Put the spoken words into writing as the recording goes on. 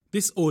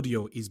This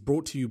audio is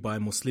brought to you by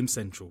Muslim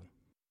Central.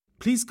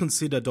 Please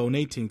consider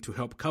donating to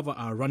help cover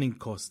our running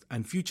costs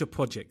and future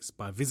projects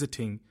by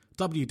visiting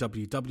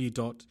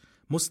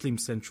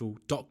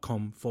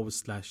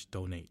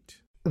www.muslimcentral.com/donate.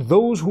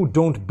 Those who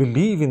don't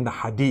believe in the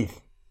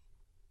hadith,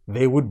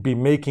 they would be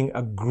making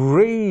a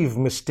grave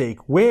mistake.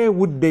 Where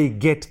would they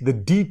get the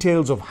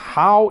details of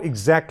how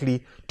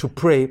exactly to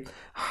pray,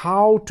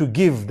 how to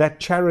give that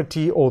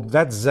charity or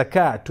that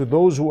zakat to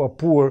those who are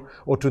poor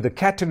or to the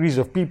categories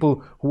of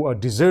people who are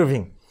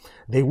deserving?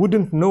 They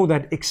wouldn't know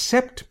that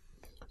except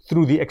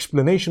through the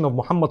explanation of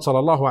Muhammad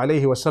sallallahu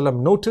alaihi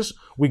wasallam. Notice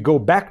we go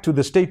back to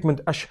the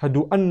statement,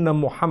 Ashhadu anna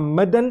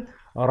Muhammadan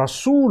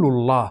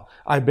Rasulullah.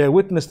 I bear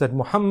witness that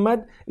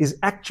Muhammad is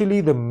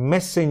actually the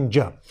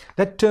messenger.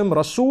 That term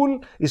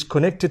Rasul is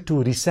connected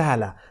to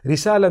Risala.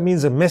 Risala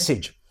means a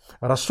message.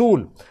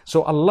 Rasul.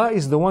 So Allah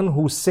is the one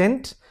who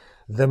sent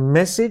the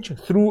message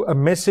through a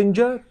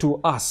messenger to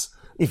us.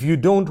 If you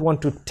don't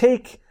want to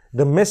take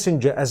the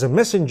messenger as a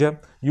messenger,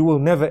 you will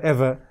never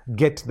ever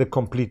get the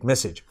complete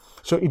message.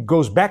 So it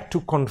goes back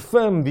to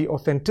confirm the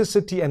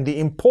authenticity and the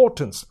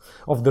importance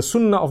of the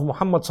sunnah of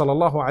Muhammad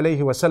sallallahu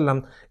alaihi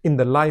wasallam in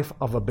the life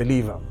of a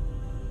believer.